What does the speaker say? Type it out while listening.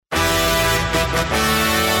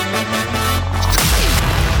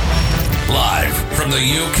from the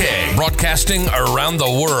UK, broadcasting around the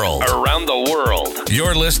world.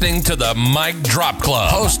 You're listening to the Mic Drop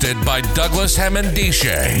Club, hosted by Douglas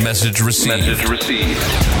Hammondisha. Message received.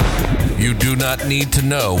 You do not need to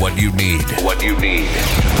know what you need.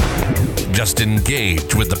 Just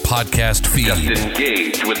engage with the podcast feed.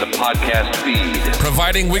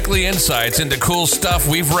 Providing weekly insights into cool stuff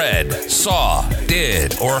we've read, saw,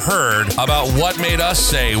 did, or heard about what made us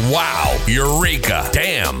say, wow, eureka,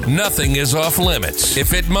 damn, nothing is off limits.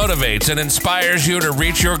 If it motivates and inspires you to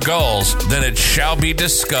reach your goals, then it shall be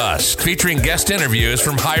discussed. Featuring guest interviews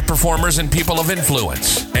from high performers and people of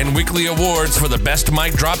influence, and weekly awards for the best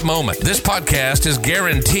mic drop moment. This podcast is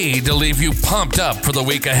guaranteed to leave you pumped up for the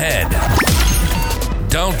week ahead.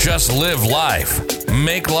 Don't just live life.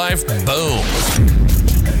 Make life boom.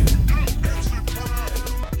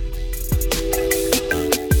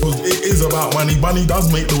 It is about money. Money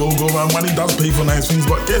does make the world go round. Money does pay for nice things.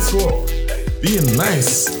 But guess what? Being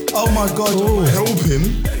nice. Oh my God.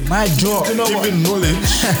 Helping. My job. Giving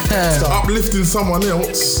knowledge. Uplifting someone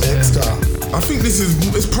else. Dexter. I think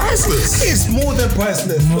it's priceless. It's more than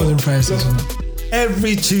priceless. More than priceless.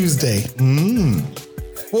 Every Tuesday.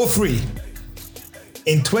 For free.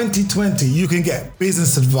 In 2020, you can get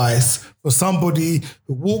business advice for somebody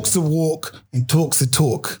who walks the walk and talks the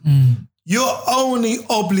talk. Your only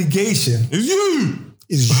obligation is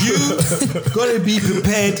you got to be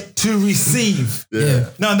prepared to receive. Yeah.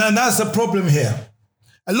 Now that's the problem here.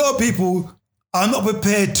 A lot of people are not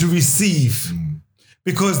prepared to receive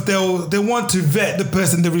because they want to vet the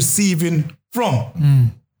person they're receiving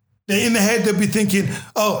from. They're in the head, they'll be thinking,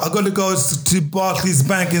 oh, I got to go to Barclays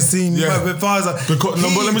Bank and see my advisor. But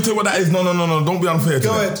let me tell you what that is. No. Don't be unfair to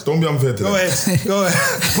them. Go ahead. Don't be unfair to them. Go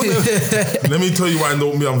ahead. Let me tell you why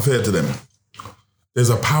don't be unfair to them.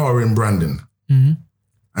 There's a power in branding. And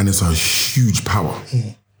it's a huge power.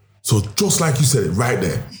 So just like you said it right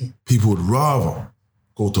there, people would rather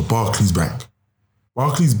go to Barclays Bank.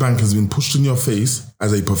 Barclays Bank has been pushed in your face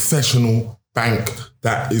as a professional bank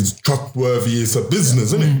that is trustworthy. It's a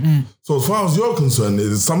business, isn't it? So as far as you're concerned,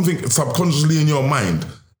 there's something subconsciously in your mind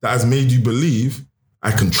that has made you believe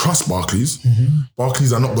I can trust Barclays.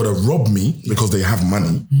 Barclays are not going to rob me because they have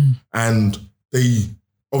money. And they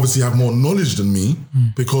obviously have more knowledge than me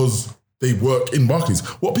because they work in Barclays.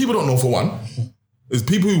 What people don't know, for one, is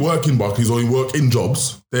people who work in Barclays or who work in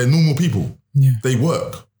jobs, they're normal people. Yeah. They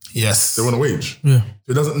work. Yes. They're on a wage. Yeah.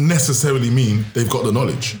 It doesn't necessarily mean they've got the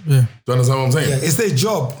knowledge. Yeah. Do you understand what I'm saying? Yeah, it's their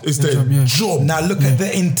job. It's their job. Now look at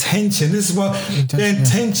the intention. This is what the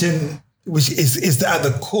intention, which is at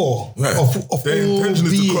the core of their all intention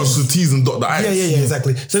is to cross the T's and dot the I's. Yeah,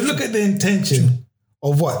 exactly. So look at the intention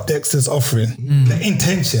of what Dexter's offering. The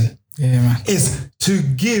intention is to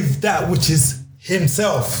give that which is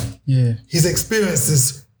himself, his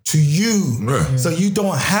experiences, to you. So you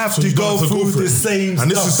don't have to go through the same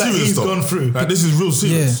and stuff that he's gone through. Like, this is real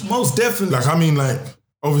serious. Most definitely. Like, I mean, like,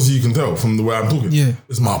 obviously you can tell from the way I'm talking.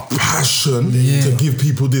 It's my passion to give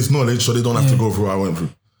people this knowledge so they don't have to go through what I went through.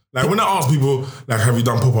 Like, when I ask people, like, have you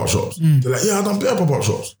done pop-up shops? They're like, yeah, I've done bare pop-up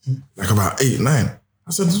shops. Like about 8, 9. I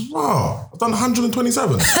said, wow, I've done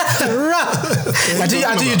 127. I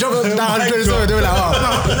do your job down 127. They were like,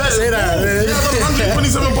 oh, say that. Yeah, I've done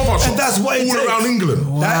 127 pop-up shops. And that's what it all takes. around England.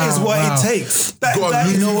 Wow, that is what it takes. That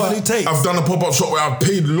is what it takes. I've done a pop-up shop where I've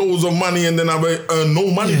paid loads of money and then I've earned no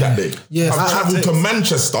money that day. Yeah, I've travelled to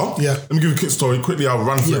Manchester. Let me give you a quick story. Quickly, I'll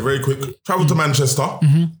run through it very quick. Travelled to Manchester.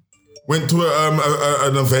 Went to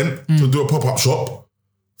an event to do a pop-up shop.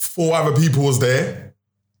 4 other people was there.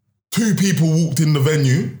 2 people walked in the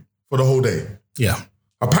venue for the whole day. Yeah.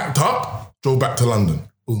 I packed up, drove back to London.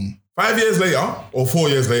 Boom. 5 years later, or 4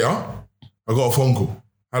 years later, I got a phone call.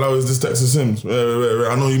 Hello, is this Dexter Simms?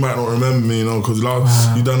 I know you might not remember me, because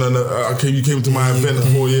you came to my event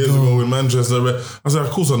 4 years ago in Manchester. I said,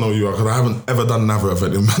 of course I know you are, because I haven't ever done another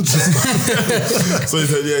event in Manchester. So he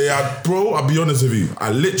said, yeah, bro, I'll be honest with you.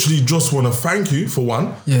 I literally just want to thank you, for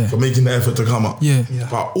one, for making the effort to come up.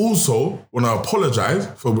 But also want to apologise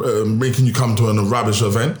for making you come to a rubbish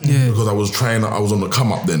event, because I was on the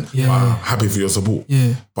come up then. But I'm happy for your support.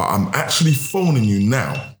 But I'm actually phoning you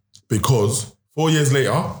now because 4 years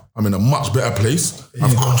later, I'm in a much better place.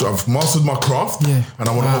 I've mastered my craft, and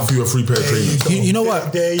I want to offer you a free pair of trainers. You know what?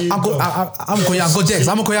 I'm going to go Dex.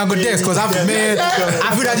 Because I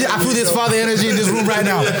feel this father energy in this room right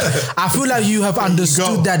now. I feel like you have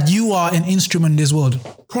understood that you are an instrument in this world.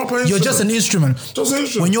 Proper instrument. You're just an instrument.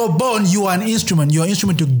 When you're born, you are an instrument. You're an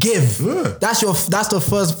instrument to give. Yeah. That's the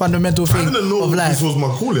first fundamental thing of life. I didn't know this was my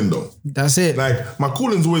calling though. That's it. Like, my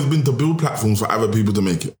calling's always been to build platforms for other people to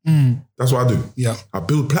make it. That's what I do. Yeah. I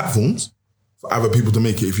build platforms for other people to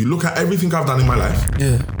make it. If you look at everything I've done in my life,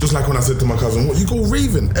 just like when I said to my cousin, what, you go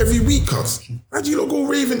raving every week, cuz? How do you lot go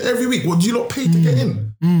raving every week? What do you lot pay to get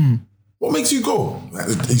in? What makes you go?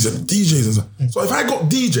 He said DJs and stuff. So if I got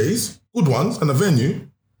DJs, good ones, and a venue,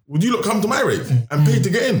 would you lot come to my rave and pay to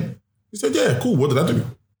get in? He said, yeah, cool, what did I do?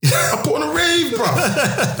 I put on a rave,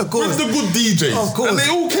 bruv. Of course. With the good DJs. Of course. And they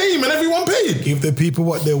all came and everyone paid. Give the people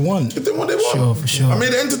what they want. Give them what they want. Sure, for sure. I made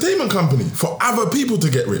an entertainment company for other people to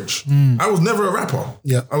get rich. I was never a rapper.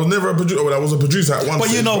 Yeah. I was never a producer. Well, I was a producer at one But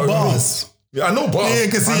stage, you know bars. Yeah, I know bars. Yeah,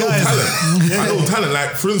 you can see I know eyes. talent. I know talent. Like,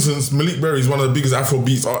 for instance, Malik Berry is one of the biggest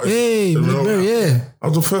Afrobeats artists. Hey, Malik Berry, yeah. I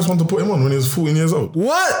was the first one to put him on when he was 14 years old.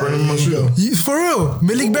 What? Brennan Mashuda. For real?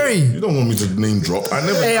 Malik Berry? You don't want me to name drop. I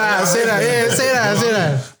never. Hey, say that. Yeah, say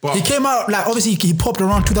that. But He came out, like, obviously, he popped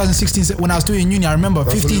around 2016 when I was doing uni. I remember,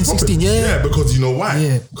 that's when 15, he popped 16, it. yeah. Yeah, because you know why?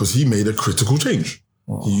 Yeah. Because he made a critical change.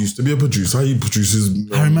 He used to be a producer. He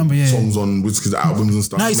produces I remember, yeah. songs on Wizkid's albums and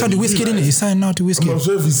stuff. Now he signed to Wizkid, innit? He's signed now to I'm not Wizkid.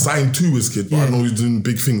 sure if he signed to Wizkid, but I know he's doing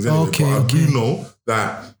big things anyway. Okay, but I okay. do know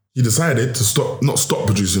that he decided to not stop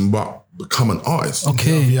producing, but become an artist.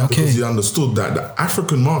 Okay, okay. Because he understood that the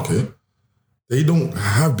African market, they don't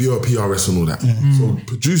have PRS and all that. So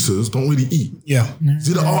producers don't really eat. Yeah.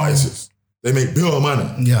 See, the artists, they make bill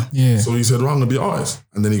money. Yeah. Yeah. So he said, well, I'm going to be an artist.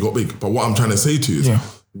 And then he got big. But what I'm trying to say to you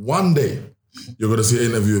is, one day, you're going to see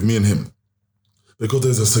an interview with me and him. Because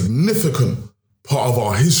there's a significant part of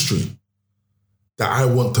our history that I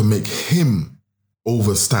want to make him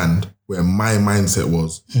overstand where my mindset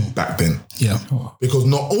was back then. Yeah. Because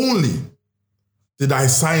not only did I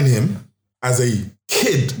sign him as a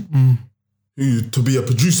kid who to be a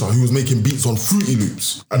producer who was making beats on Fruity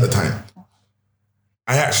Loops at the time,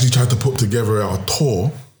 I actually tried to put together a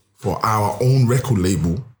tour for our own record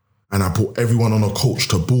label, and I put everyone on a coach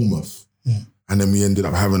to Bournemouth. And then we ended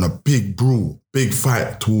up having a big brawl, big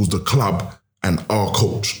fight towards the club and our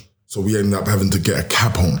coach. So we ended up having to get a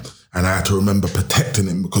cab home. And I had to remember protecting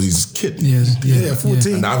him because he's a kid. Yeah,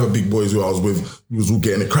 14. And the other big boys who I was with, we was all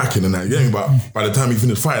getting it cracking and that. You know, but by the time he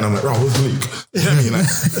finished fighting, I'm like, right, where's the leak? You know what I mean? Like,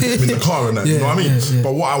 I'm in the car and that. You know what I mean?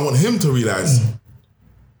 But what I want him to realize,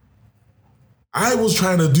 I was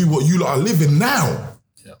trying to do what you lot are living now.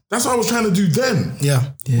 That's what I was trying to do then.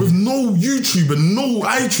 Yeah. With no YouTube and no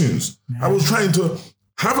iTunes. I was trying to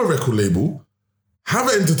have a record label, have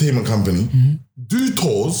an entertainment company, do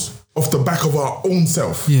tours off the back of our own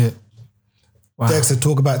self. Yeah. Wow. Dexter,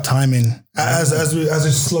 talk about timing. As we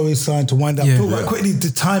slowly starting to wind up, talk about quickly the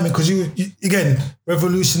timing, because you again,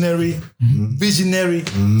 revolutionary, visionary.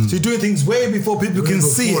 So you're doing things way before people can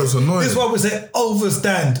see it. This is why we say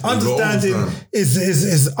overstand. Understanding is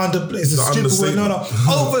a stupid word. No.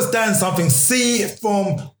 Overstand something. See it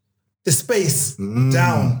from the space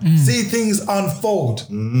down. See things unfold.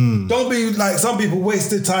 Don't be like some people waste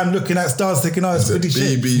their time looking at stars thinking, oh, it's pretty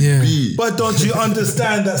shit. But don't you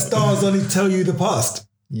understand that stars only tell you the past?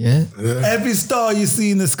 Yeah. Every star you see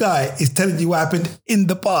in the sky is telling you what happened in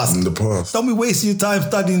the past. Don't be wasting your time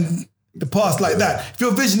studying the past like that. If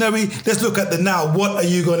you're visionary, let's look at the now. What are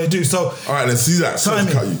you going to do? So, all right, let's see that.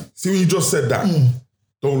 See when you just said that,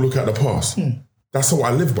 don't look at the past. That's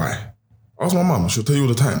what I live by. Ask my mum, she'll tell you all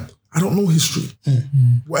the time. I don't know history.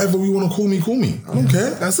 Whatever we want to call me, call me. I don't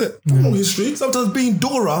care. That's it. I don't know history. Sometimes being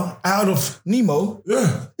Dora out of Nemo,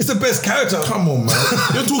 it's the best character. Come on, man.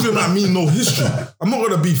 You're talking about me no history. I'm not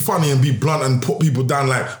going to be funny and be blunt and put people down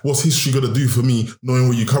like, what's history going to do for me, knowing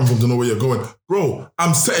where you come from to know where you're going? Bro,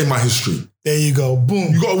 I'm setting my history. There you go.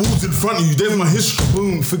 Boom. You got walls in front of you. There's my history.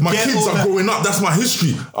 Boom. My kids are growing up. That's my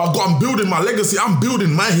history. I'm building my legacy. I'm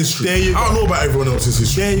building my history. There you go. I don't know about everyone else's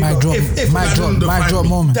history. There you go. My drop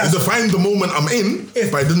moment. It defined the moment I'm in,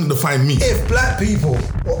 but it didn't define me. If black people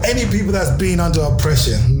or any people that's been under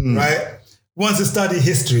oppression, right, wants to study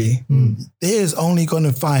history, there's only going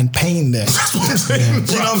to find pain there. That's what I'm saying.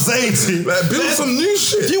 Do you know what I'm saying to you? Like, build some new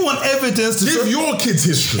shit. If you want evidence to give your kids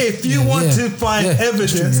history. If you want to find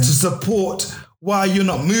evidence to support why you're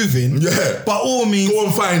not moving, by all means, go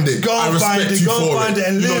and find it. Go and find it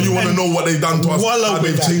and live. You want to know what they've done to us, how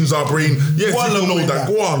they've changed our brain. Yes, you know that.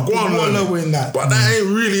 Go on, wallow in that. But that ain't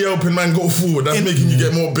really helping man go forward. That's making you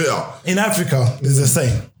get more bitter. In Africa, there's a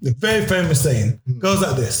saying, the very famous saying, goes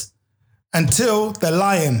like this: until the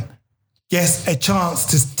lion gets a chance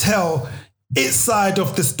to tell its side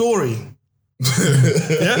of the story.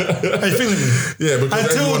 Are you feeling me? Yeah,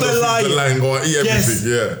 because until the lion go and eat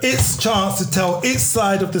everything. Its chance to tell its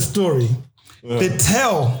side of the story, the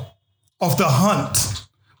tale of the hunt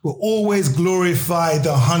will always glorify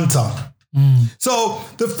the hunter. So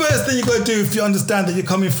the first thing you got to do if you understand that you're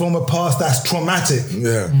coming from a past that's traumatic,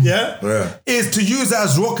 is to use that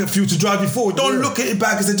as rocket fuel to drive you forward. Don't look at it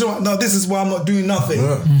back and say, no, this is why I'm not doing nothing.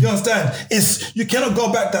 You understand? You cannot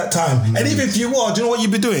go back that time. And even if you are, do you know what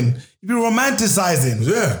you'd be doing? You'd be romanticizing.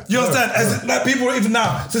 You understand? As like people even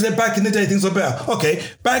now, so say back in the day things were better. Okay,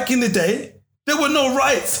 back in the day, there were no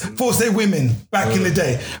rights for, say, women back in the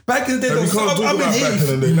day. Back in the day, there was back in the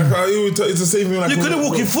day. It's the same thing. Like you couldn't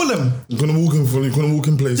walk in Fulham. You couldn't walk in Fulham. You couldn't walk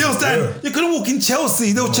in places. Do you understand? You couldn't walk in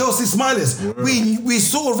Chelsea. There were Chelsea Smilers. We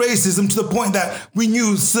saw racism to the point that we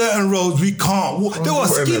knew certain roads we can't walk. There were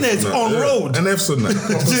skinheads on road. And F's on that.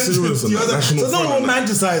 So no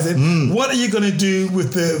romanticizing. What are you going to do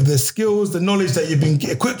with the skills, the knowledge that you've been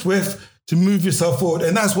equipped with to move yourself forward?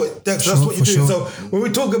 And that's what you're doing. So when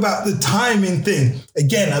we talk about the timing thing,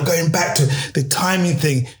 again, I'm going back to the timing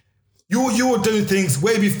thing. You were doing things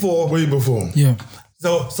way before. Yeah.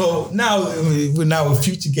 So now we're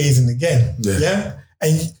future gazing again. Yeah.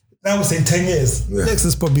 And now we're saying 10 years.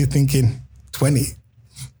 Dexter's probably thinking 20.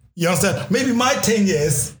 You understand? Maybe my 10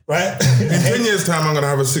 years, right? In 10 years' time, I'm going to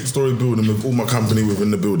have a 6-story building with all my company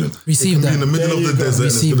within the building. Receive that. In the middle of the desert,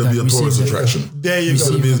 and it's going to be a tourist attraction. There you go. It's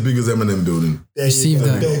going to be as big as M&M building. Receive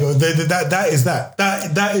that. There you go. That is that.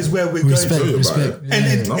 That is where we're going to. Respect. And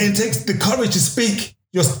it takes the courage to speak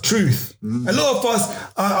your truth. A lot of us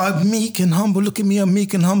are meek and humble. Look at me, I'm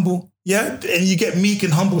meek and humble. Yeah? And you get meek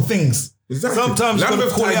and humble things. Exactly. Sometimes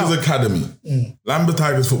Lambeth Tigers Academy. Lambeth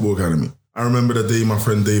Tigers Football Academy. I remember the day my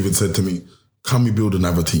friend David said to me, can we build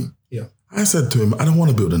another team? Yeah. I said to him, I don't want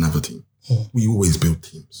to build another team. We always build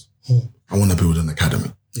teams. I want to build an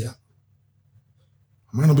academy. Yeah.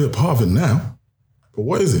 I might not be a part of it now, but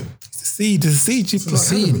what is it? It's the seed. It's the seed. It's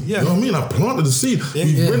seed. Yeah. You know what I mean? I planted the seed.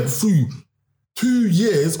 We went through 2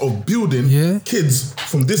 years of building kids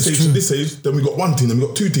from this age to this age. Then we got one team, then we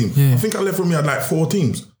got 2 teams. I think I left when we had like 4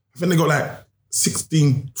 teams. I think they got like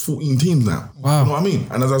 16, 14 teams now. Wow. You know what I mean?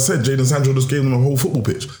 And as I said, Jadon Sancho just gave them a whole football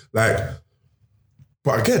pitch. But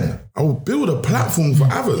again, I will build a platform for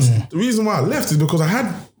others. The reason why I left is because I had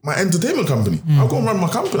my entertainment company. I'll go and run my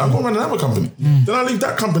company. I'll go and run another company. Then I leave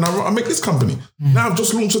that company. I make this company. Now I've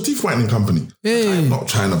just launched a teeth whitening company. I'm not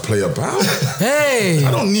trying to play about. Hey. I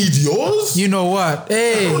don't need yours. You know what?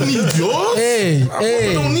 Hey. I don't need yours.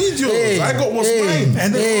 I don't need yours. I got what's mine.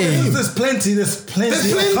 And there's plenty. There's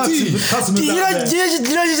plenty. Customers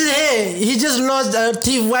He just launched a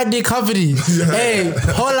teeth whitening company. Hey,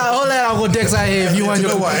 hold on, I'll go Dex out here if you want. Do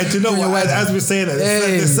you know what? As we're saying that,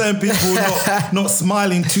 there's certain people not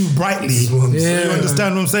smiling too brightly. You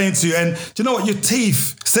understand what I'm saying to you? And do you know what? Your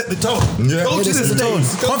teeth set the tone. Go to the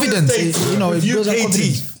States. Confidence. UK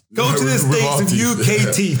teeth. Go to the States of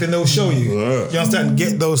UK teeth and they'll show you. You understand?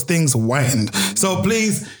 Get those things whitened. So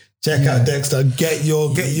please check out Dexter. Get your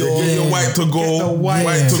white to go.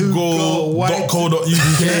 White2go.co.uk.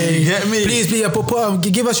 Get me? Please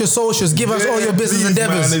give us your socials. Give us all your business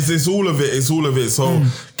endeavors. Man, it's all of it. It's all of it. So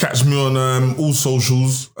catch me on all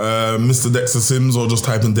socials, Mr. Dexter Simms, or just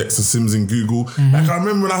type in Dexter Simms in Google. Like I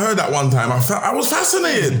remember when I heard that one time, I was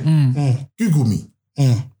fascinated. Google me.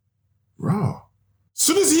 Raw. As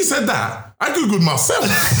soon as he said that, I Googled myself.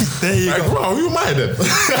 There you go. Bro, who am I then?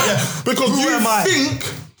 Because you think,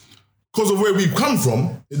 because of where we've come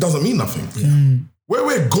from, it doesn't mean nothing. Where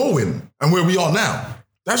we're going and where we are now,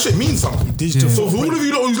 that shit means something. So for all of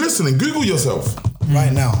you who's listening, Google yourself.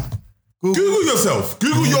 Right now. Google yourself.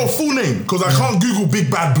 Google your full name, because I can't Google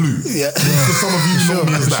Big Bad Blue. For some of you know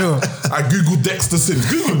me as that. I Google Dexter Simms.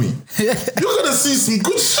 Google me. You're going to see some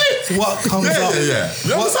good shit. What comes up?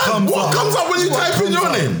 What comes up when you type in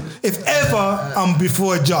your name? If ever I'm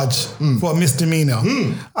before a judge for a misdemeanor,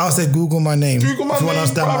 I'll say Google my name. Google my name. To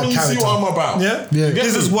understand my character. See what I'm about.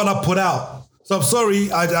 This is what I put out. So I'm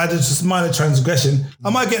sorry, I did just minor transgression.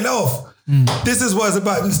 I might get let off. This is what it's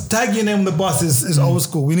about. Tag your name on the bus is old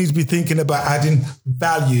school. We need to be thinking about adding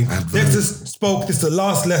value. Dexter spoke, this is the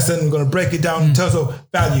last lesson. We're going to break it down in terms of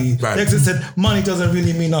value. Dexter said money doesn't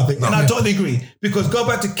really mean nothing. And I totally agree. Because go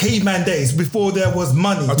back to caveman days before there was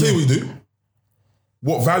money. I'll tell you what we do.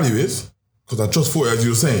 What value is, because I just thought, as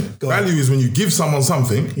you were saying, value is when you give someone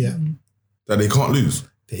something that they can't lose.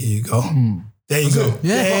 There you go. There you go.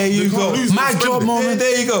 There you go. My job moment.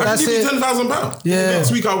 There you go. I can give you £10,000. Yeah. Next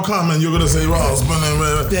week I'll come and you're going to say,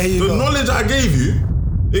 right, there you go. The knowledge I gave you,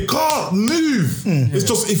 it can't move. It's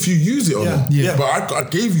just if you use it or not. But I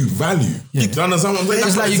gave you value. Do you understand what I'm saying?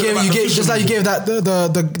 Just like you gave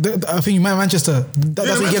that I think you meant Manchester.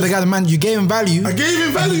 That's what you gave the guy the man. You gave him value. I gave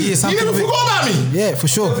him value. He never forgot about me. Yeah, for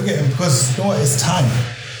sure. Don't forget him, because you know what? It's time.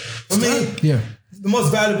 For me, the most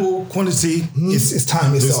valuable quantity is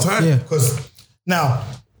time itself. It's time. Because now,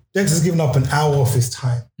 Dexter's given up an hour of his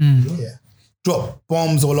time. Yeah. Drop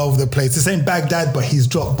bombs all over the place. This ain't Baghdad, but he's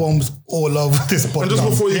dropped bombs all over this podcast. And just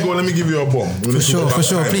before you go, let me give you a bomb. For sure,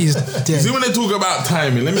 please. You see, when they talk about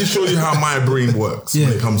timing, let me show you how my brain works when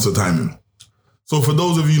it comes to timing. So for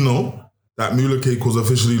those of you know, that Mula Cake was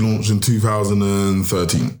officially launched in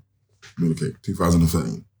 2013. Mula Cake,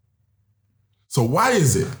 2013. So why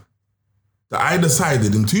is it that I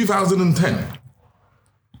decided in 2010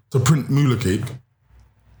 to print Mula Cake?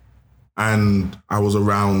 And I was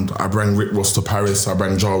around, I bring Rick Ross to Paris, I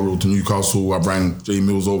bring Ja Rule to Newcastle, I bring Jay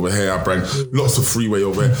Mills over here, I bring lots of Freeway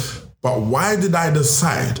over here. But why did I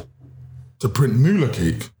decide to print Mula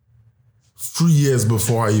Cake 3 years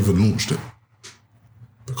before I even launched it?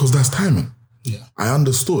 Because that's timing. Yeah. I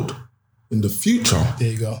understood in the future,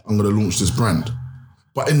 there you go, I'm going to launch this brand.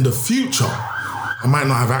 But in the future, I might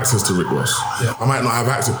not have access to Rick Ross. Yeah. I might not have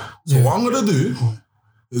access. So what I'm going to do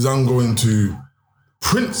is I'm going to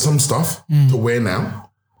print some stuff to wear now.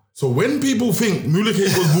 So when people think Mula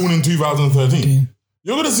Cake was born in 2013,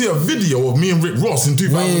 you're going to see a video of me and Rick Ross in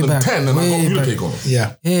 2010 and I got Mula Cake on.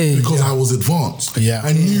 Yeah. Because I was advanced. Yeah.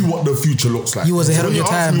 I knew what the future looks like. You was ahead of your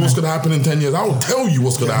time. When you ask me what's going to happen in 10 years, I will tell you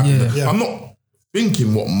what's going to happen. Yeah. I'm not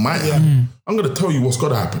thinking what might happen. I'm going to tell you what's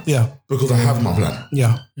going to happen. Yeah. Because I have my plan.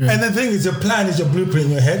 Yeah. And the thing is, your plan is your blueprint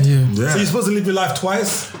in your head. So you're supposed to live your life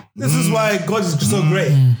twice. This is why God is so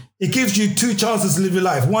great. It gives you 2 chances to live your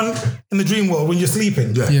life. One in the dream world when you're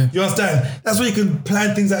sleeping. You understand? That's where you can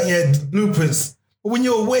plan things out in your blueprints. But when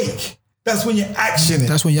you're awake, that's when you're actioning.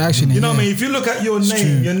 That's when you're actioning. You know what I mean? If you look at your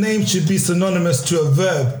name, your name should be synonymous to a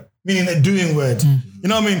verb, meaning a doing word. You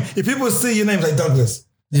know what I mean? If people see your name like Douglas,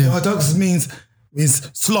 Douglas means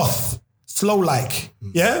sloth, slow-like,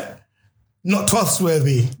 not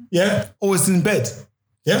trustworthy, always in bed,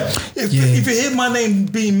 If you hear my name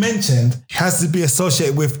being mentioned, it has to be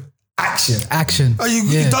associated with action. Oh,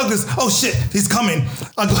 you Douglas, oh shit, he's coming.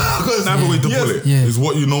 Another way to put it is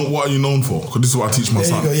what you know. What are you known for? Because this is what I teach my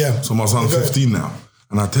son. So my son's 15 now,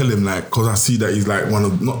 and I tell him because I see that he's like one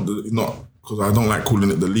of not because I don't like calling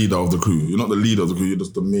it the leader of the crew. You're not the leader of the crew. You're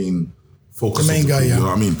just the main focus. The main guy. You know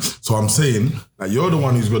what I mean? So I'm saying that you're the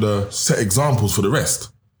one who's gonna set examples for the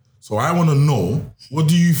rest. So I want to know, what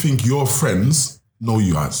do you think your friends know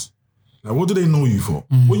you as? Now, what do they know you for?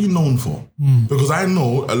 What are you known for? Because I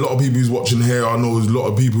know a lot of people who's watching here, I know a lot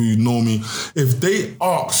of people who know me. If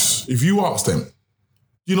you ask them, do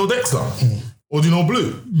you know Dexter? Or do you know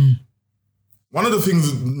Blue? One of the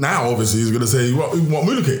things now, obviously, is going to say, what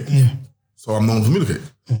Mula Cake? So I'm known for Mula Cake.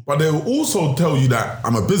 But they'll also tell you that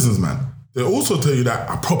I'm a businessman. They'll also tell you that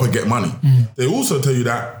I proper get money. They also tell you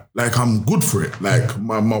that I'm good for it.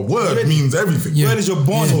 My word means everything. Where is your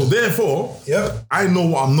born? So therefore, I know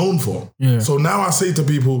what I'm known for. So now I say to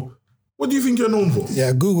people, what do you think you're known for?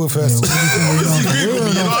 Google first. Obviously Google me,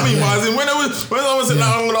 you know what I mean? But as in, when I was sitting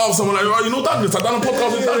down, I'm going to ask someone like, oh, you know Douglas? I've done a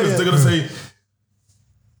podcast with Douglas. They're going to say,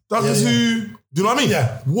 Douglas who? Do you know what I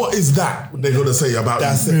mean? What is that they're going to say about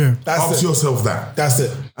you? Ask yourself that. That's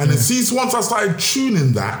it. And then see, once I started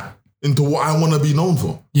tuning that into what I want to be known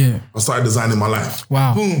for, I started designing my life.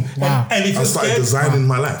 Wow. Boom. Wow. And if I started designing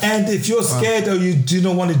my life. And if you're scared or you do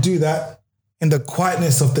not want to do that, in the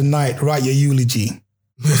quietness of the night, write your eulogy.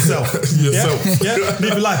 Yourself. Live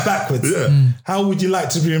your life backwards. How would you like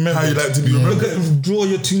to be remembered? How you like to be remembered? Draw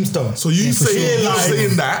your tombstone. So you're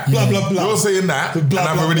saying that, blah, blah, blah. You're saying that, and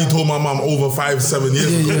I've already told my mum over 5-7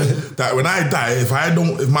 years ago that when I die,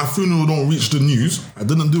 if my funeral don't reach the news, I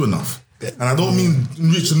didn't do enough. And I don't mean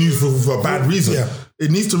reach the news for a bad reason.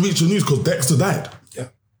 It needs to reach the news because Dexter died.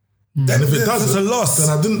 And if it doesn't, it's a loss.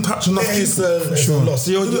 Then I didn't touch enough people. It's a loss.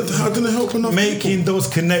 So I didn't help enough making people. those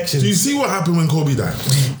connections. Do you see what happened when Kobe died?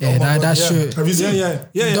 That shit. Have you seen? Yeah.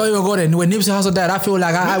 Don't even go there. When Nipsey Hussle died, I feel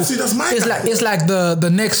like that's my guy. it's like the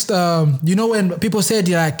next. You know when people said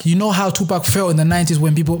you know how Tupac felt in the 90s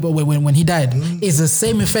when he died. It's the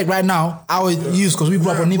same effect right now. I would use because we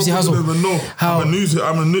grew up on Nipsey Hussle. I'm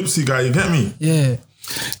a Nipsey guy. You get me? Yeah.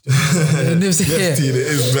 Nipsey, it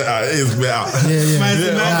is better.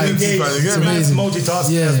 Man's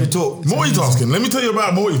multitasking as we talk. Multitasking. Let me tell you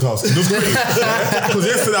about multitasking. Because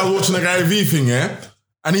yesterday I was watching a Gary V thing,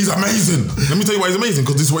 and he's amazing. Let me tell you why he's amazing,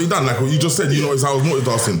 because this is what he done. Like what you just said, is how I was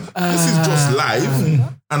multitasking. This is just live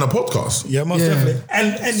and a podcast. Yeah, most definitely.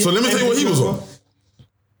 And so let me tell you what he was on.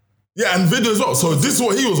 Yeah, and video as well. So this is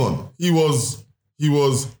what he was on. He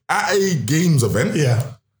was at a games event.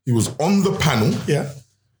 Yeah. He was on the panel. Yeah.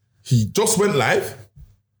 He just went live,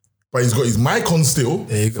 but he's got his mic on still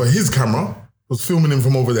for his camera. Was filming him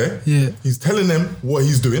from over there. Yeah. He's telling them what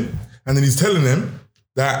he's doing, and then he's telling them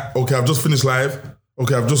that, okay, I've just finished live.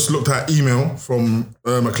 okay, I've just looked at email from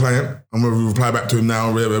a client. I'm going to reply back to him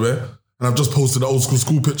now, and I've just posted an old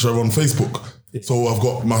school picture on Facebook. So I've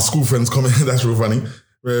got my school friends coming. That's real funny.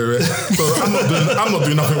 So I'm not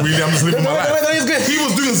doing nothing really. I'm just living my life. He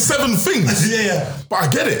was doing 7 things. Yeah. But I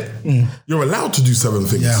get it. You're allowed to do 7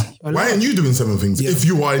 things. Yeah. Why aren't you doing 7 things if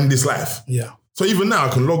you are in this life? Yeah. So even now I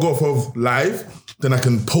can log off of live, then I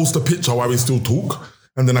can post a picture while we still talk,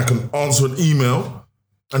 and then I can answer an email,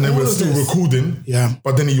 and then we're still recording. Yeah.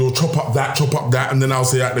 But then you'll chop up that, and then I'll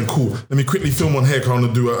say, then cool. Let me quickly film on here because I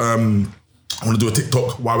want to do a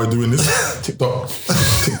TikTok while we're doing this. TikTok.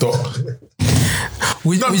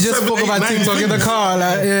 We just spoke about TikTok in the car.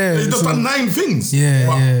 He does done 9 things.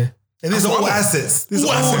 Yeah. And these are all assets. These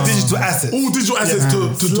are all digital assets. All digital assets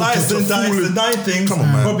to slice and dice the 9 things. Come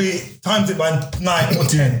on, man. Probably times it by 9 or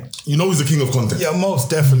 10. You know he's the king of content. Yeah, most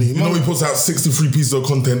definitely. You know he puts out 63 pieces of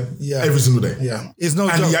content every single day. Yeah. It's no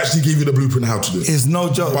joke. And he actually gave you the blueprint how to do it. It's no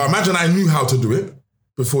joke. But imagine I knew how to do it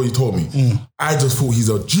before he told me. I just thought he's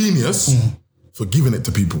a genius for giving it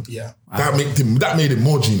to people. Yeah. That made him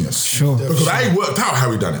more genius. Sure. Because I worked out how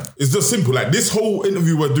he done it. It's just simple. Like this whole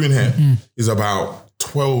interview we're doing here is about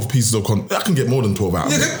 12 pieces of content. I can get more than 12 out. I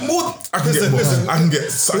can get more. I can get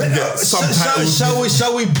subtitles.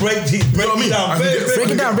 Shall we break it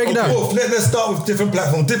down? Break it down. Let's start with different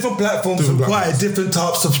platforms. Different platforms require different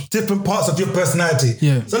parts of your personality.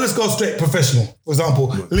 Yeah. So let's go straight professional. For example,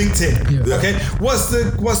 LinkedIn. Yeah. Okay. What's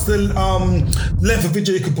the length of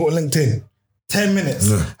video you could put on LinkedIn? 10 minutes.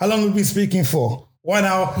 Yeah. How long have we been speaking for? 1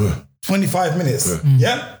 hour. Yeah. 25 minutes.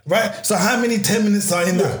 Yeah. Right? So how many 10 minutes are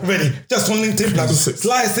in that ready? Just on LinkedIn platform.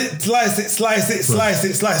 Slice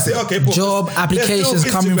it. Okay, cool. Job applications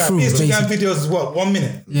coming through. Instagram videos as well. 1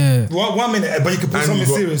 minute. Yeah. 1 minute, but you can put something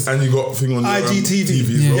serious. And you got thing on IGTV.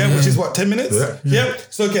 TV as well. Which is what, 10 minutes? Yeah.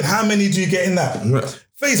 So again, how many do you get in that?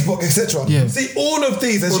 Facebook, etc. Yeah. See, all of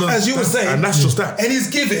these, as you were saying, and that's just that. And he's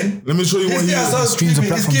giving. Let me show you what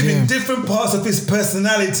he's giving different parts of his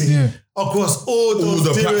personality across all those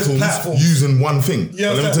platforms using one thing.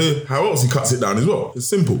 Yeah, let me tell you how else he cuts it down as well. It's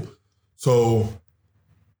simple. So,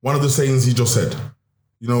 one of the sayings he just said,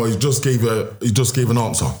 he just gave an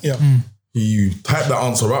answer. Yeah. He typed that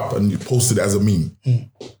answer up and he posted it as a meme.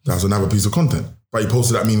 That's another piece of content. But he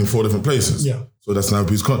posted that meme in 4 different places. Yeah. So that's another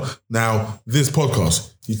piece of content. Now, this podcast,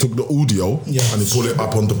 he took the audio and he put it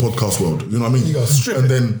up on the podcast world. You know what I mean? You got to strip and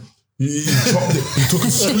then he chopped it. He took a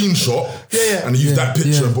screenshot and he used that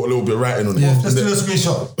picture and put a little bit of writing on it. Yeah. Let's do a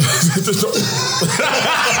screenshot. This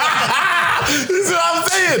is what I'm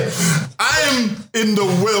saying. I'm in the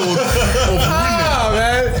world of winning.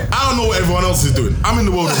 Man. I don't know what everyone else is doing. I'm in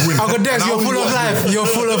the world of winning. Uncle Dex, you're full of life. You're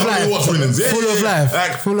full of life. What's winnings? Full of life.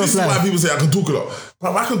 This is why people say I can talk a lot.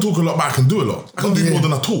 But I can talk a lot, but I can do a lot. I can do more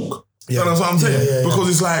than I talk. Yeah. That's what I'm saying. Because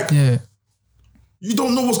it's like, you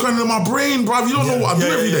don't know what's going on in my brain, bruv. You don't know what I do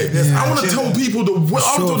every day. I want to tell people the world.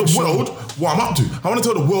 I want to tell the world what I'm up to. I want to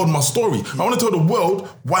tell the world my story. I want to tell the world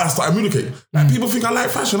why I started communicating. Like people think I like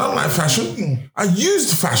fashion. I don't like fashion. I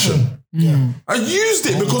used fashion. I used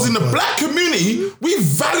it because in the black community, we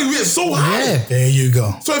value it so high. Yeah. There you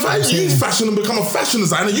go. So if I use fashion and become a fashion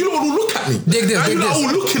designer, you know what will look at me. You're not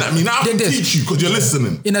all looking at me. Now I can teach you because you're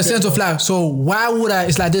listening. In a sense of like, so why would I,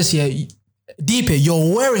 it's like this here, deeper,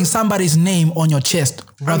 you're wearing somebody's name on your chest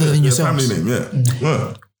rather than yourself. Family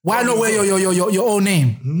name, Why not wear your own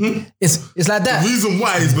name? It's like that. The reason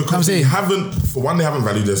why is because they haven't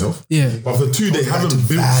valued themselves. Yeah. But for 2, they haven't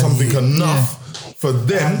built something enough for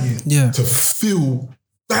them to feel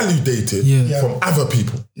validated from other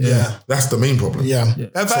people. Yeah. That's the main problem. Yeah.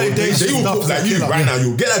 That validation. So they will put like you right now,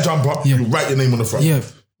 you'll get that jumper, you'll write your name on the front. Yeah.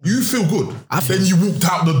 You feel good. Then you walked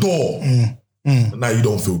out the door. But now you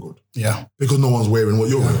don't feel good. Yeah. Because no one's wearing what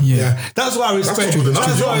you're wearing. Yeah. That's why I respect you.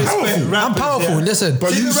 I'm powerful. Listen.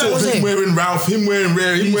 But you saw him wearing Ralph, him wearing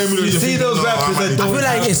Rare, him wearing... You see those rappers that don't... I feel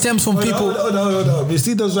like it stems from people... No. You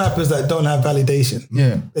see those rappers that don't have validation.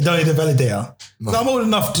 Yeah. They don't need a validator. No. So I'm old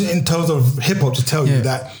enough in terms of hip-hop to tell you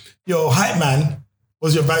that your hype man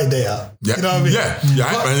was your validator. Yeah. You know what I mean? Yeah.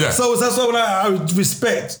 Hype man, yeah. So that's why I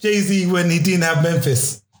respect Jay-Z when he didn't have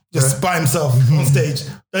Memphis. Just by himself on stage.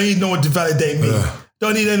 Don't need no one to validate me. Yeah.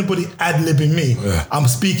 Don't need anybody ad-libbing me. Yeah. I'm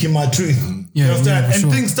speaking my truth. You understand?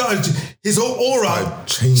 And things started, his whole aura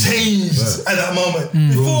changed at that moment.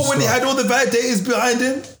 Before, when he had all the validators behind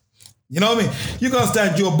him, you know what I mean? You gotta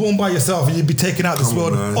understand, you're born by yourself and you'd be taking out this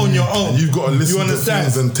world on your own. And you've got to listen to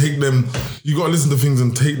things and take them, you got to listen to things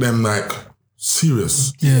and take them like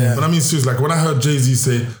serious. Yeah. But I mean serious, like when I heard Jay-Z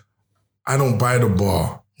say, I don't buy the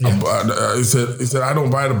bar. Yeah. He said, I don't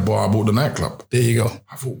buy the bar, I bought the nightclub. There you go.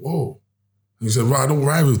 I thought, whoa. And he said, right, I don't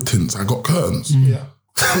ride with tints, I got curtains. Yeah.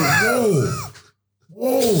 I thought,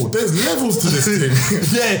 Oh, there's levels to this thing.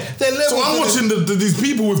 There's levels. So I'm watching these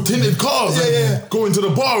people with tinted cars going to the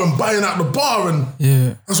bar and buying out the bar, and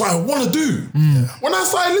that's what I want to do. When I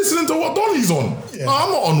started listening to what Donnie's on, no,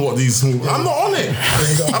 I'm not on what these. I'm not on it.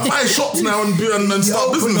 I buy shops now and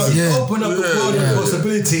start businesses. Open up the world of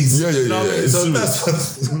possibilities. So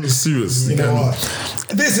that's serious. You know what?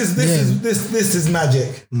 This is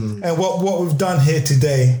magic, and what we've done here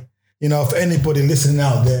today. You know, for anybody listening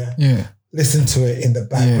out there, listen to it in the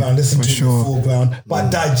background, listen to it in the foreground, but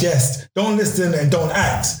digest. Don't listen and don't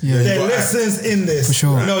act. There are lessons in this. For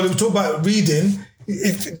sure. You know, we talk about reading.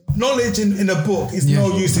 If knowledge in a book is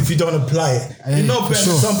no use if you don't apply it. You know better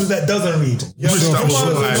than somebody that doesn't read. You wish that was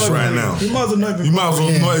your life right now. You might as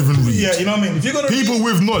well not even read. Yeah, you know what I mean? If you're gonna people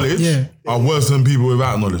with knowledge are worse than people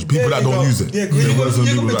without knowledge. People that don't use it. Yeah, you're going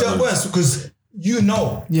to be done worse because you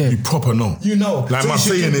know. You proper know. You know. Like so my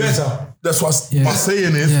saying is, that's what my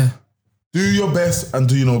saying is, do your best and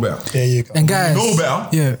do you know better. There you go. And guys, you know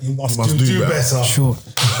better. You must do better. Sure.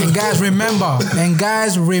 And guys,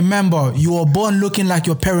 remember, you were born looking like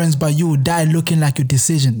your parents, but you will die looking like your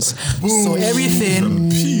decisions. So everything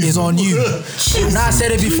is on you. Now I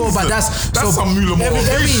said it before, but that's so some Mueller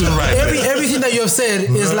motivation right there. everything that you have said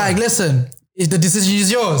is like, listen, the decision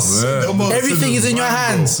is yours. Everything is in your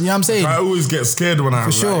hands. You know what I'm saying? I always get scared when I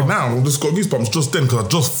now I just got goosebumps just then because I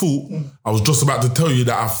just thought I was just about to tell you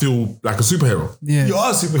that I feel like a superhero. Yeah. You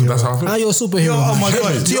are a superhero. That's how I feel. You're a superhero. Oh my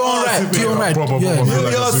God. To your own right. To your own right. You're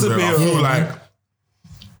a superhero. I feel like,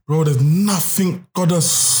 bro, there's nothing gonna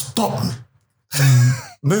stop me.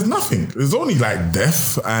 There's nothing. There's only like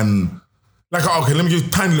death and like, okay, let me give you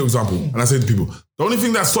a tiny little example. And I say to people, the only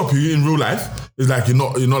thing that stops you in real life is like you're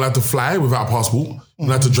not allowed to fly without a passport. You're not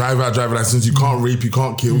allowed to drive without a driver license. You can't rape, you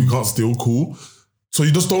can't kill, you can't steal, cool. So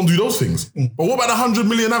you just don't do those things. But what about 100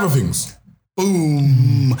 million other things?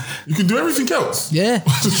 Boom. You can do everything else. Yeah,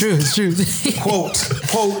 it's true. Quote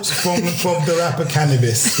from the rapper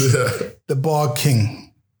Cannabis, the bar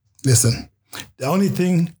king. Listen, the only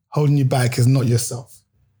thing holding you back is not yourself.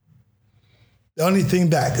 The only thing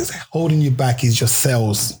that is holding you back is your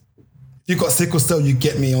cells. If you've got sickle cell, you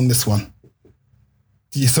get me on this one.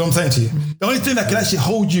 You see what I'm saying to you? The only thing that can actually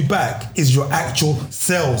hold you back is your actual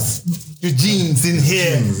cells, your genes in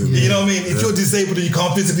here. You know what I mean? If you're disabled and you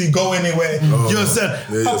can't physically go anywhere, you understand?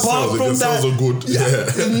 Apart from that, cells are good.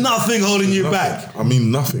 There's nothing holding you back. I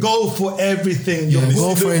mean, nothing. Go for everything.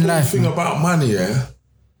 Go for it in life. The thing about money, I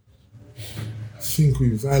think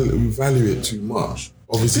we value it too much.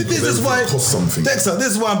 Obviously, this is why costs something. Dexter,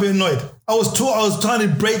 this is why I'm being annoyed. I was trying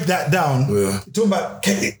to break that down. Yeah. Talking about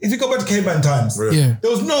if you go back to caveman times, there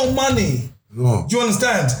was no money. No. Do you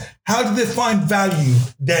understand? How did they find value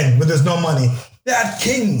then when there's no money? They had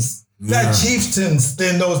kings, they had chieftains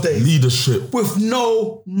in those days. Leadership. With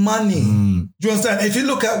no money. Do you understand? If you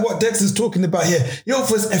look at what Dexter's talking about here, he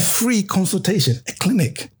offers a free consultation, a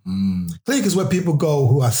clinic. Clinic is where people go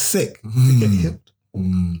who are sick to get healed.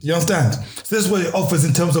 You understand? So this is what it offers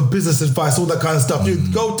in terms of business advice, all that kind of stuff. You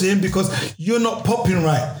go to him because you're not popping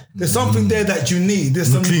right. There's something there that you need. There's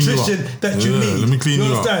some nutrition that you need. Let me clean you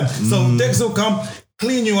understand? up. So Dexter will come,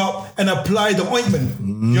 clean you up and apply the ointment.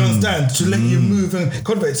 You understand? To let you move and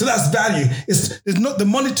cultivate. So that's value. It's not the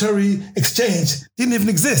monetary exchange didn't even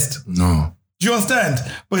exist. No. Do you understand?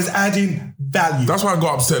 But it's adding value. That's why I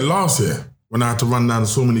got upset last year when I had to run down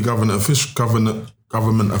so many government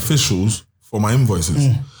officials for my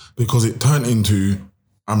invoices because it turned into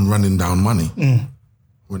I'm running down money.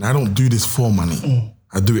 When I don't do this for money,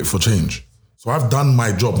 I do it for change. So I've done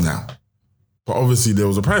my job now. But obviously there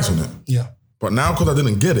was a price on it. Yeah. But now because I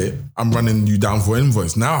didn't get it, I'm running you down for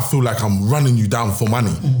invoice. Now I feel like I'm running you down for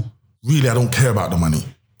money. Really, I don't care about the money.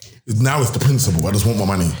 Now it's the principle. I just want my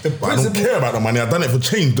money. But I don't care about the money. I've done it for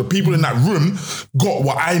change. The people in that room got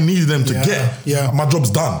what I needed them to get. Yeah. My job's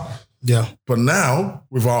done. Yeah. But now,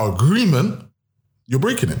 with our agreement, you're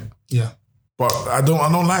breaking it. Yeah. But I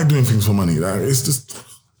don't like doing things for money. Like, it's just...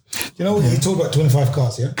 You know, you talk about 25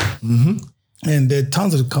 cars, yeah? And there are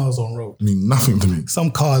tons of cars on road. I mean, nothing to me. Some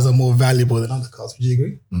cars are more valuable than other cars. Would you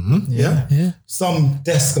agree? Yeah. Some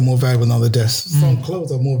desks are more valuable than other desks. Some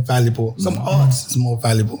clothes are more valuable. Some art is more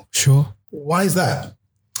valuable. Sure. Why is that?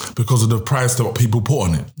 Because of the price that people put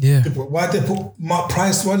on it. Yeah. Why they put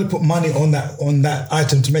money on that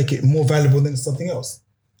item to make it more valuable than something else?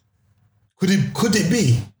 Could it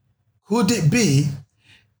be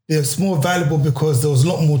that it's more valuable because there was a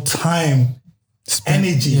lot more time,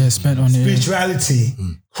 energy, spent on spirituality,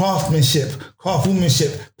 craftsmanship,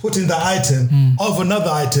 putting the item of another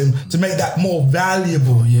item to make that more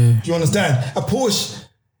valuable. Yeah. Do you understand? A Porsche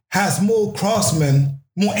has more craftsmen,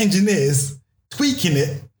 more engineers tweaking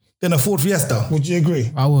it than a Ford Fiesta. Would you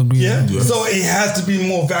agree? I would agree. Yeah? Yes. So it has to be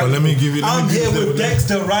more valuable. But let me give you. I'm here with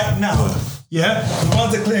Dexter right now. Yeah? He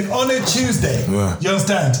runs the clinic on a Tuesday. Yeah. You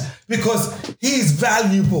understand? Because he's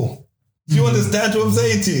valuable. Do you understand what I'm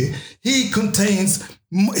saying to you? He contains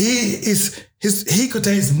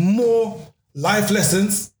more life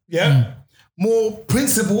lessons, more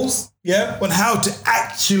principles, on how to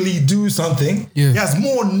actually do something. Yeah. He has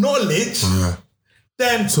more knowledge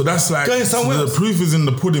than so that's like going somewhere the else. proof is in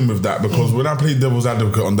the pudding with that, because when I play devil's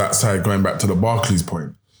advocate on that side, going back to the Barclays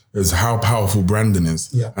point, is how powerful branding is.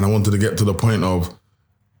 Yeah. And I wanted to get to the point of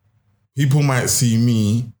people might see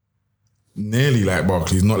me nearly like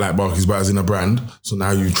Barclays, not like Barclays, but as in a brand. So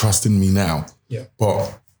now you trust in me now. Yeah.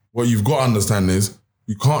 But what you've got to understand is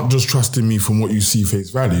you can't just trust in me from what you see face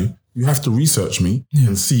value. You have to research me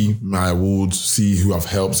and see my awards, see who I've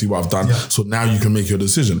helped, see what I've done. Yeah. So now you can make your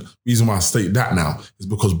decision. Reason why I state that now is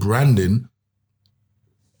because branding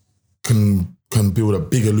can build a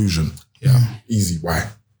big illusion. Yeah. Easy. Why?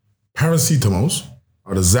 Paracetamols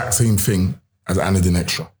are the exact same thing as Anodin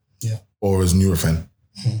Extra or as Nurofen.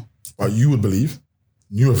 But you would believe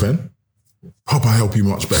Nurofen proper help you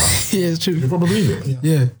much better. Yeah, it's true. You probably believe it.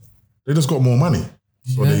 Yeah. They just got more money.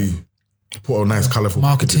 So they put a nice colourful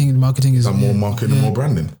marketing is more marketing and more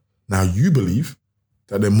branding. Now you believe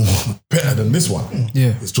that they're more better than this one.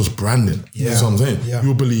 Yeah. It's just branding. Yeah. That's what I'm saying. Yeah.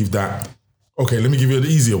 You'll believe that, okay, let me give you the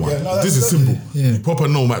easier one. Yeah, no, this is simple. Yeah. You proper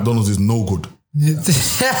know McDonald's is no good. Do you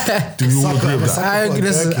all agree with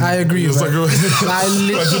that? I agree. But do you know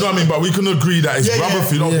what I mean? But we can agree that it's rubber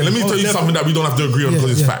food. Okay, let me tell you something that we don't have to agree on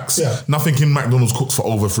because it's facts. Yeah. Nothing in McDonald's cooks for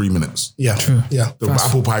over 3 minutes. Yeah, true. Yeah, the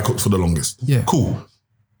apple pie cooks for the longest. Yeah, cool.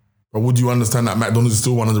 But would you understand that McDonald's is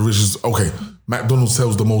still one of the richest? Okay, McDonald's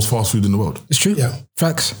sells the most fast food in the world. It's true. Yeah,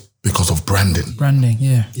 facts. Because of branding. Branding,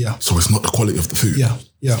 yeah. So it's not the quality of the food. Yeah.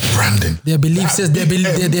 Branding. Their belief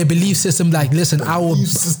system, like, listen, our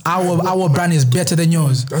brand is better than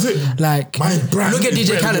yours. That's it. Like, my brand. Look at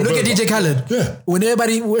DJ Khaled. Yeah. When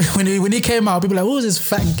he came out, people were like, who's this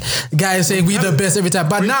fat guy saying we the best every time?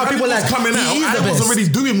 But now people like coming out. I was already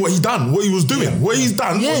doing what he done, what he was doing, what he's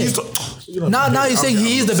done. Yeah. Now you're saying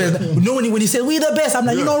he is the best. No, when he said we the best, I'm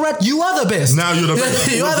like, you know what? You are the best. Now you're the best.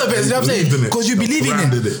 You are the best. You know what I'm saying? Because you believe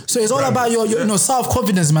in it. So it's all about your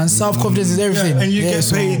self-confidence, man. Self-confidence is everything. And you get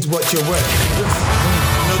paid what you're worth.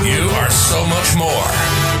 You are so much more.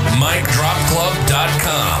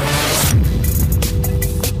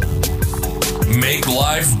 MicDropClub.com. Make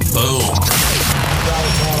life boom.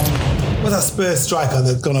 What's that Spurs striker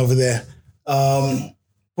that's gone over there?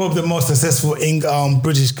 Probably the most successful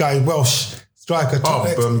British guy, Welsh striker.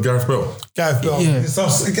 Gareth Bale. Gareth Bale. Yeah. I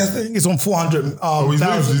think it's on 400.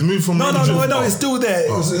 He's moved from. No, it's still there.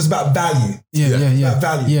 It's about value. Yeah. About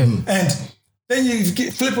value. Yeah. And then you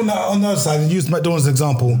flip on the other side and use McDonald's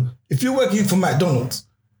example. If you're working for McDonald's,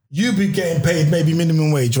 you'd be getting paid maybe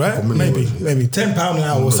minimum wage, right? Maybe £10 an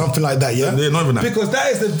hour or something like that. Yeah, not even that. Because that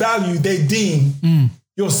is the value they deem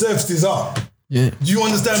your services are. Yeah. Do you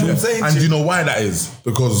understand what I'm saying? And do you know why that is?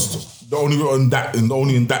 Because only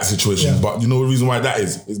in that situation. Yeah. But you know the reason why that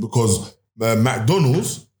is because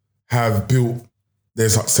McDonald's have built their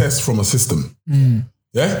success from a system.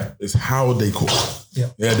 Yeah, it's how they cook.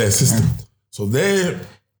 Yeah, their system. So they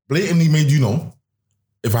blatantly made you know,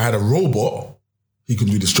 if I had a robot, he can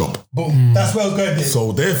do this job. Boom. That's where I was going there.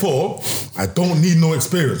 So therefore, I don't need no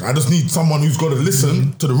experience. I just need someone who's got to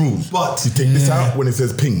listen to the rules. But you take this out when it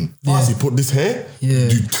says ping. You put this here, do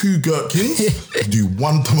 2 gherkins, do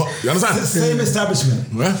 1 tomato. You understand? Same establishment.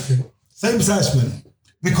 Yeah. Same establishment.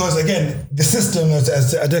 Because again, the system, as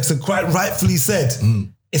Dexter quite rightfully said,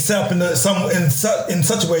 it's set up in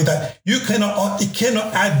such a way that it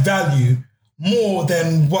cannot add value more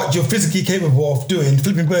than what you're physically capable of doing,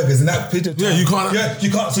 flipping burgers in that period of time. Yeah, you can't. Yeah,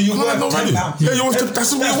 you can't. So you're worth £10. Yeah,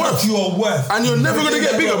 that's what you're worth. And you're never going to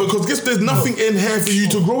get bigger because there's nothing in here for you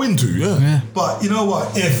to grow into. Yeah. But you know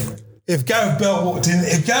what? If Gareth Bale walked in,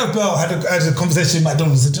 if Gareth Bale had a conversation with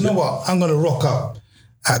McDonald's and said, you know what? I'm going to rock up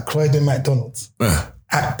at Croydon McDonald's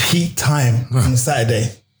at peak time on a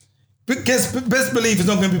Saturday. Best believe he's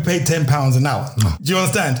not going to be paid £10 an hour. No. Do you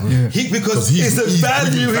understand? Yeah. Because it's the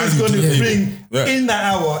value he's going to bring in that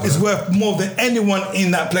hour is worth more than anyone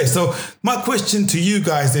in that place. So my question to you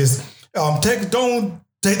guys is, don't take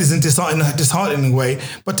this in disheartening way,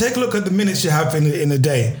 but take a look at the minutes you have in a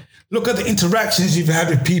day. Look at the interactions you've had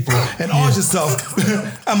with people and ask yourself,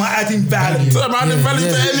 am I adding value? Am I adding value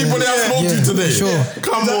to anybody I spoke to today? Sure.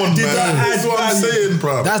 Come on, man. That's what I'm saying,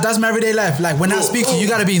 bro. That's my everyday life. Like when I speak to you, you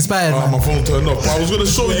got to be inspired. My phone turned off. I was going to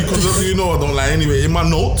show you because you know I don't lie. Anyway, in my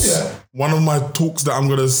notes, one of my talks that I'm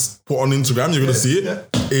going to put on Instagram, you're going to see it,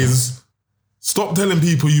 is Stop telling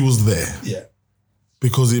people you was there. Yeah.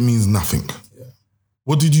 Because it means nothing. Yeah.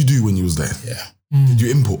 What did you do when you was there? Yeah. Did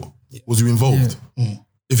you import? Yeah. Was you involved? Yeah.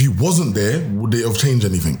 If you wasn't there, would it have changed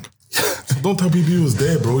anything? So don't tell people you was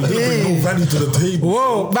there, bro. You didn't bring no value to the table.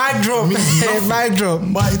 Whoa, mic drop. Mic drop.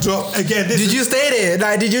 Mic drop. Again, did you stay there?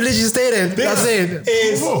 Like, did you literally stay there? That's it.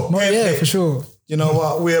 Yeah, for sure. You know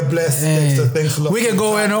what? We're blessed. Dexter, thanks a lot. We can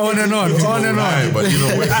go on and on. But you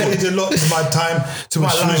know, we added a lot to my time, to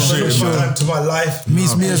my life, to my life. Me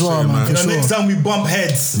as well, man. You know, next time we bump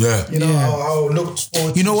heads. Yeah. You know, I'll look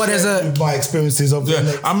forward to my experiences of the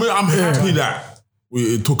next. I'm happy that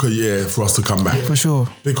it took a year for us to come back. For sure.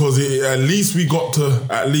 Because at least we got to,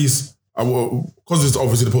 because it's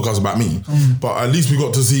obviously the podcast about me, but at least we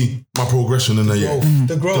got to see my progression in a year.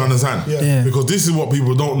 The growth. Do you understand? Yeah. Because this is what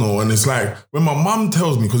people don't know. And it's like, when my mum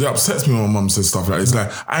tells me, because it upsets me when my mum says stuff like that, it's like,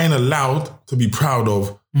 I ain't allowed to be proud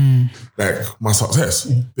of like my success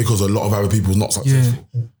because a lot of other people's not successful.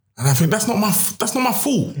 Yeah. And I think that's not my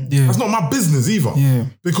fault. Yeah. That's not my business either. Yeah.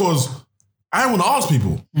 Because I want to ask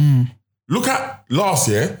people, look at last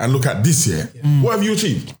year and look at this year. What have you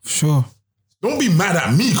achieved? Sure. Don't be mad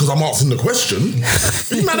at me because I'm asking the question.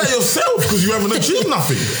 Be mad at yourself because you haven't achieved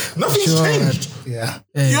nothing. Nothing's changed. Yeah.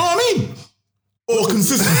 You know what I mean? Or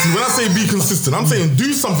consistency. When I say be consistent, I'm saying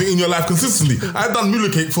do something in your life consistently. I've done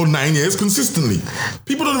Mula Cake for 9 years consistently.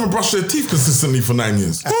 People don't even brush their teeth consistently for 9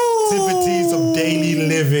 years. Activities of daily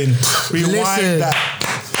living. Rewind that.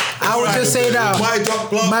 I would just say that.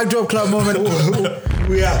 Mic drop club moment.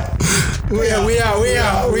 We are.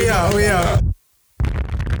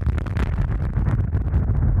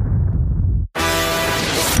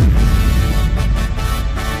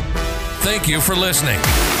 Thank you for listening.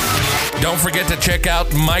 Don't forget to check out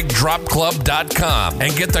micdropclub.com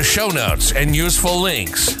and get the show notes and useful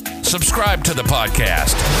links. Subscribe to the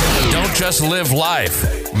podcast. Don't just live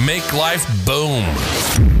life. Make life boom.